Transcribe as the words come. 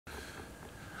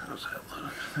How's that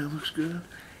look? That looks good.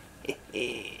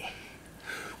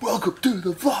 Welcome to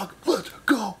the vlog. Let's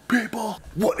go, people.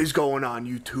 What is going on,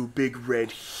 YouTube? Big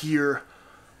Red here.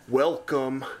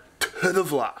 Welcome to the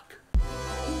vlog.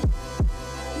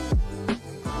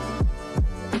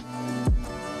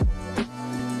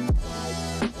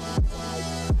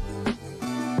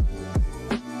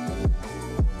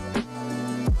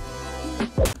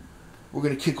 We're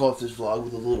gonna kick off this vlog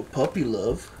with a little puppy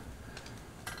love.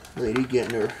 Lady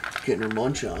getting her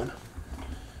munch on.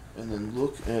 And then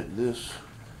look at this.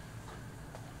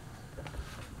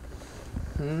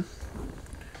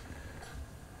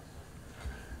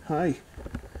 Hi.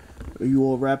 Are you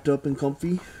all wrapped up and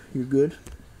comfy? You're good?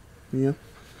 Yeah?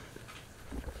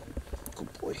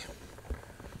 Good boy.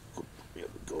 There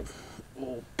we go.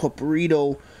 Oh,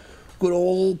 Pupperito. Good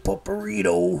old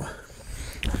Pupperito.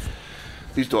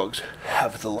 These dogs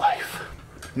have the life.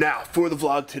 Now, for the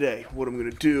vlog today, what I'm going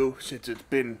to do, since it's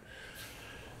been,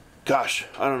 gosh,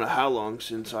 I don't know how long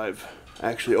since I've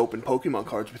actually opened Pokemon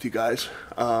cards with you guys.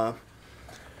 We're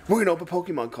going to open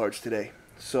Pokemon cards today.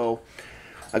 So,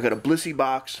 I got a Blissey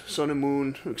box, Sun and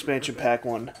Moon, expansion pack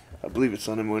one. I believe it's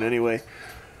Sun and Moon anyway.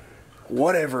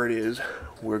 Whatever it is,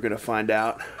 we're going to find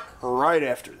out right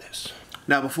after this.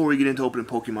 Now, before we get into opening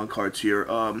Pokemon cards here,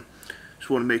 just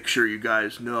want to make sure you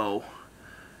guys know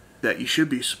that you should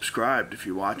be subscribed if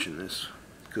you're watching this,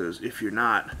 because if you're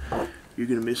not, you're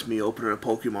gonna miss me opening up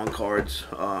Pokemon cards,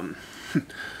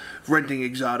 renting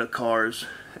exotic cars,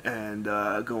 and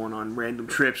going on random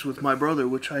trips with my brother,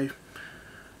 which I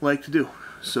like to do.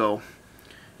 So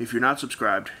if you're not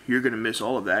subscribed, you're gonna miss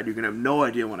all of that. You're gonna have no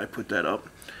idea when I put that up.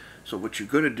 So what you're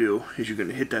gonna do is you're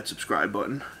gonna hit that subscribe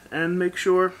button and make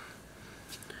sure,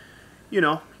 you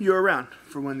know, you're around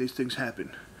for when these things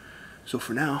happen. So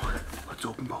for now, let's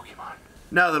open Pokemon.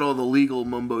 Now that all the legal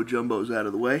mumbo-jumbo's out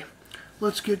of the way,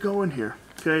 let's get going here.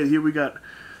 Okay, here we got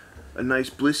a nice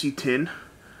Blissey tin.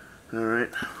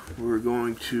 Alright, we're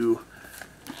going to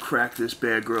crack this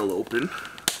bad girl open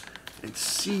and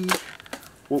see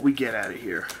what we get out of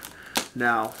here.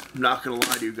 Now, I'm not going to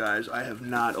lie to you guys, I have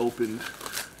not opened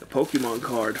a Pokemon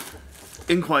card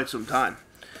in quite some time.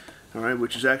 Alright,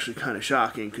 which is actually kind of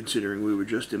shocking considering we were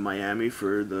just in Miami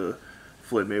for the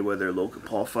Floyd Mayweather-Logan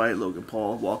Paul fight. Logan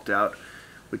Paul walked out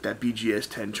with that BGS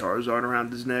 10 Charizard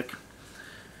around his neck. $1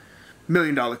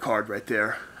 million card right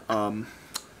there.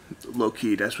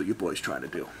 Low-key, that's what your boy's trying to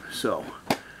do. So,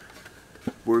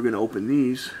 we're going to open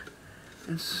these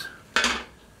and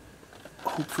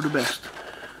hope for the best.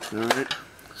 Alright,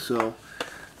 so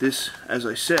this, as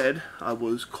I said, I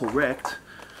was correct,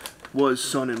 was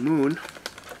Sun and Moon.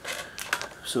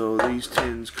 So these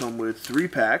tins come with 3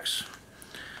 packs.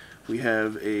 We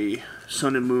have a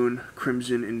Sun and Moon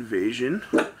Crimson Invasion.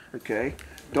 Okay,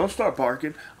 don't start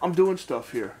barking. I'm doing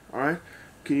stuff here, alright?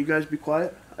 Can you guys be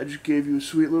quiet? I just gave you a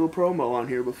sweet little promo on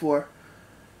here before.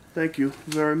 Thank you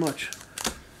very much.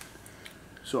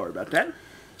 Sorry about that.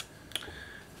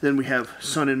 Then we have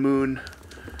Sun and Moon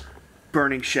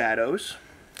Burning Shadows.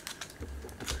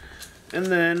 And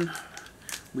then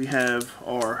we have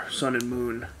our Sun and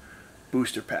Moon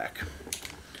booster pack.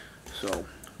 So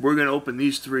we're going to open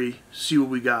these 3, see what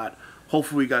we got.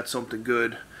 Hopefully we got something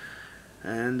good.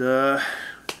 And,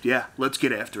 yeah, let's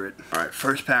get after it. Alright,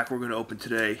 first pack we're going to open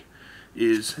today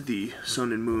is the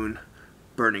Sun and Moon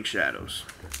Burning Shadows.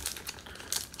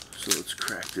 So let's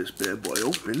crack this bad boy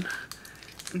open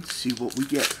and see what we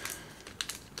get.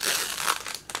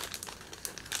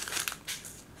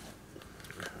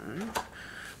 Okay.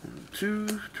 1, 2,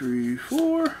 3,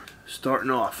 4.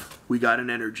 Starting off, we got an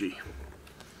energy.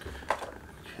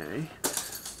 Okay,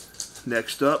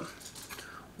 next up,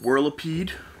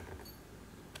 Whirlipede.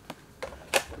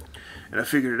 And I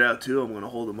figured it out too. I'm going to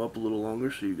hold them up a little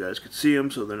longer so you guys can see them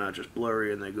so they're not just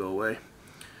blurry and they go away.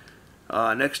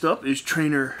 Next up is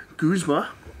Trainer Guzma.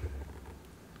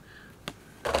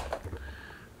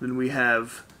 Then we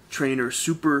have Trainer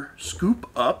Super Scoop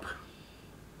Up.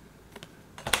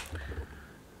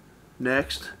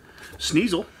 Next,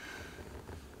 Sneasel.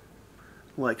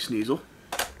 Like Sneasel.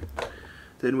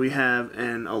 Then we have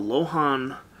an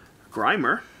Alohan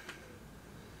Grimer.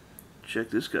 Check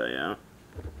this guy out.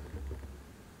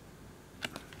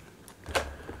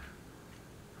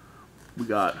 We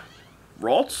got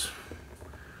Ralts.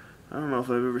 I don't know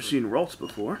if I've ever seen Ralts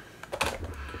before.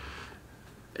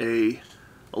 A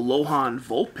Alohan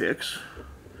Vulpix.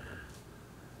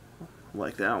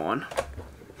 Like that one.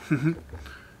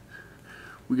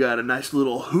 We got a nice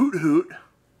little Hoot Hoot.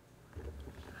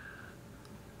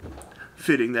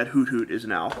 Fitting that Hoot Hoot is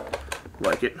an owl.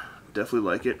 Like it. Definitely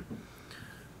like it.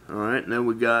 Alright, and then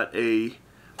we got a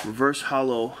Reverse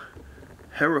Hollow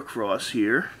Heracross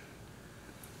here.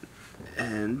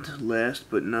 And last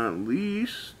but not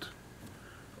least,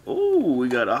 oh, we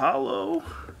got a holo.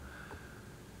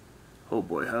 Oh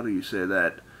boy, how do you say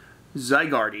that?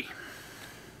 Zygarde.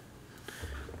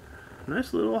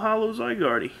 Nice little holo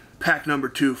Zygarde. Pack number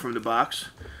 2 from the box.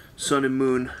 Sun and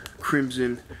Moon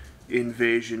Crimson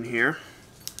Invasion here.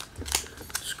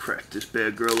 Let's crack this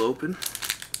bad girl open.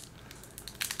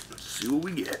 Let's see what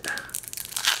we get.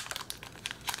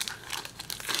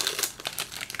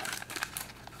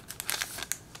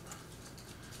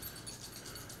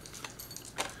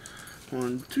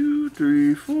 One, two,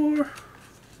 three, four.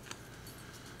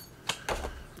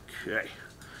 Okay.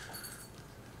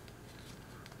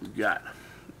 We got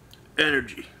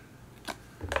Energy,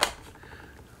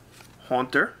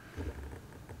 Haunter,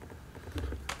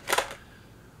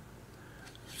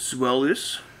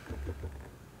 Swellis,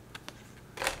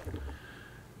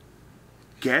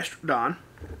 Gastrodon,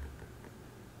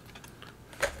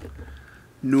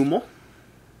 Numel,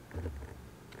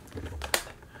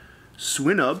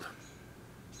 Swinub,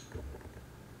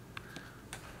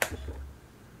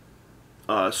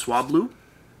 Swablu,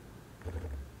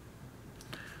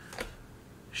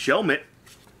 Shelmet,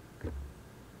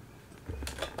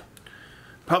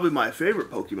 probably my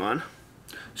favorite Pokemon,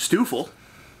 Stoofle.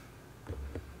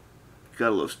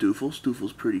 Gotta love Stoofle.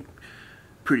 Stoofle's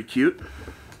pretty cute.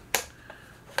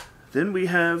 Then we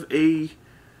have a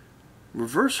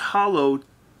reverse holo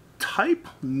type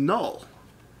Null.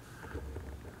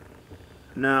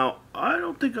 Now, I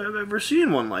don't think I've ever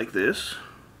seen one like this.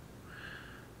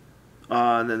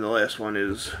 And then the last one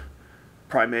is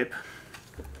Primeape.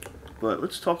 But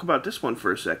let's talk about this one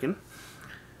for a second.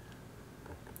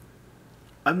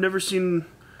 I've never seen...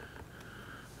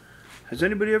 Has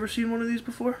anybody ever seen one of these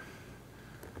before?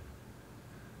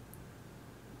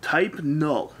 Type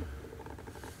Null.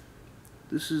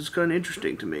 This is kind of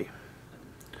interesting to me.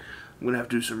 I'm going to have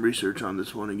to do some research on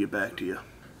this one and get back to you.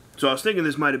 So I was thinking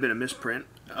this might have been a misprint,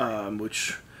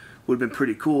 which would have been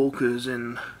pretty cool, because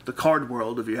in the card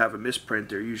world, if you have a misprint,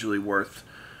 they're usually worth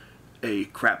a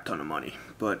crap ton of money.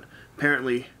 But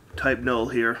apparently, Type Null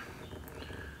here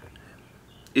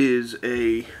is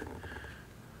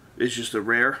just a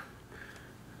rare,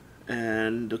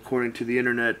 and according to the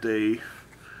internet, they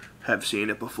have seen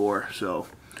it before, so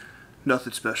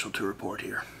nothing special to report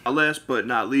here. Last but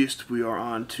not least, we are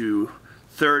on to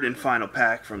third and final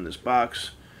pack from this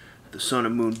box, the Sun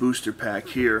and Moon booster pack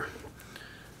here.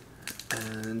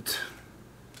 And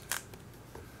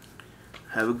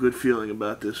have a good feeling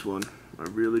about this one. I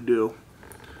really do.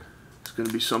 It's going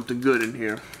to be something good in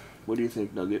here. What do you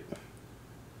think, Nugget?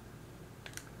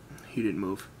 He didn't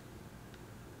move.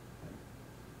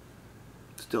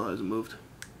 Still hasn't moved.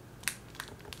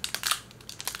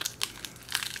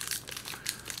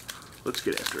 Let's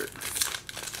get after it.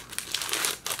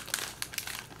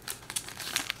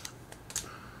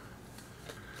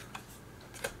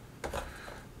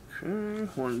 Okay,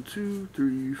 1, 2,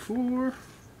 3, 4.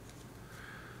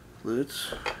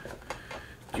 Let's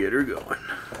get her going.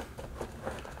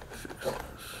 Fix this.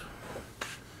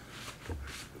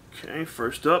 Okay,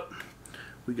 first up,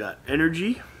 we got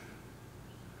Energy.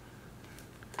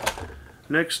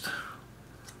 Next,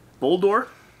 Boldore.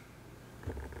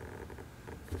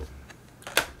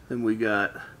 Then we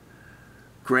got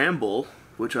Gramble,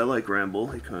 which I like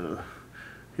Gramble.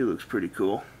 He looks pretty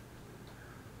cool.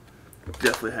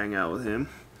 Definitely hang out with him.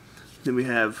 Then we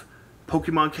have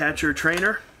Pokemon Catcher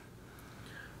Trainer.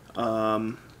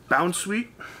 Bounsweet.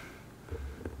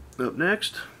 Up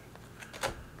next,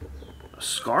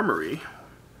 Skarmory.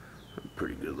 A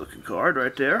pretty good looking card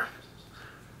right there.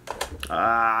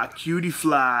 Cutie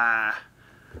Fly.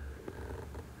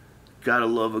 Gotta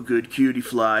love a good Cutie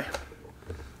Fly.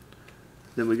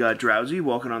 Then we got Drowsy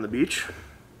walking on the beach.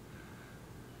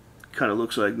 Kind of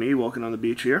looks like me walking on the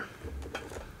beach here.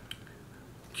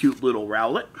 Cute little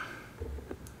Rowlet.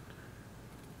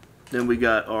 Then we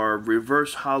got our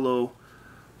reverse holo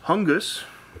Hungus.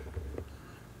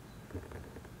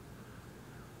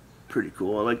 Pretty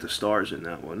cool. I like the stars in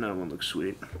that one. That one looks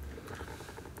sweet.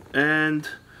 And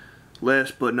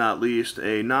last but not least,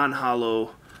 a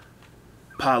non-holo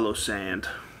Palo-Sand.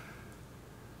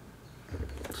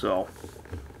 So,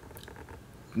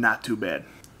 not too bad.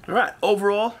 Alright,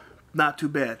 overall, not too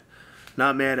bad.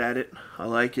 Not mad at it. I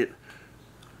like it.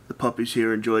 The puppies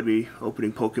here enjoyed me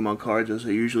opening Pokemon cards as I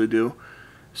usually do.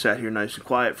 Sat here nice and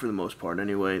quiet for the most part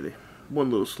anyway. One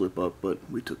little slip up, but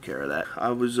we took care of that.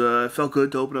 I felt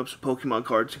good to open up some Pokemon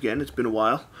cards again. It's been a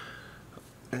while.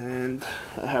 And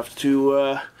I have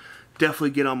to definitely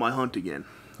get on my hunt again.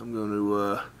 I'm going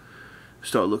to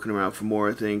start looking around for more,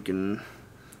 I think, and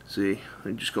See,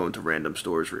 I just go into random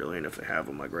stores really, and if they have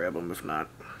them, I grab them. If not,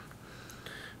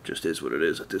 just is what it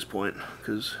is at this point,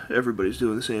 because everybody's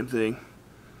doing the same thing.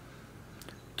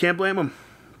 Can't blame them.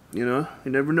 You know,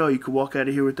 you never know. You could walk out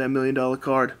of here with that $1 million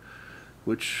card,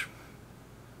 which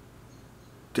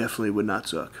definitely would not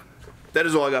suck. That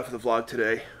is all I got for the vlog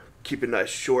today. Keep it nice,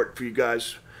 short for you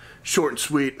guys. Short and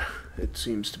sweet. It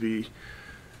seems to be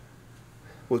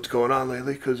what's going on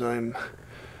lately, because I'm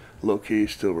low-key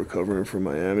still recovering from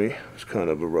Miami. It was kind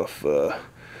of a rough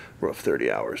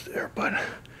 30 hours there, but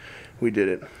we did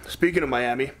it. Speaking of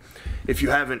Miami, if you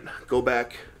haven't, go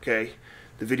back, okay?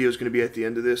 The video is going to be at the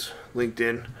end of this,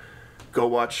 LinkedIn. Go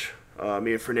watch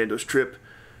me and Fernando's trip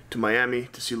to Miami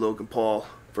to see Logan Paul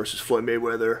versus Floyd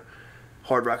Mayweather,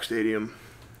 Hard Rock Stadium.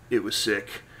 It was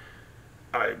sick.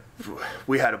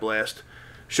 We had a blast.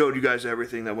 Showed you guys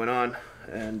everything that went on,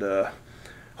 and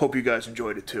hope you guys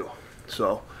enjoyed it too.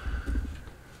 So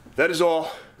that is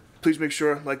all. Please make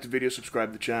sure like the video, subscribe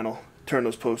to the channel, turn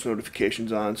those post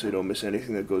notifications on so you don't miss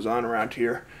anything that goes on around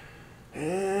here.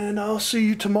 And I'll see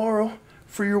you tomorrow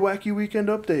for your wacky weekend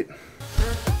update.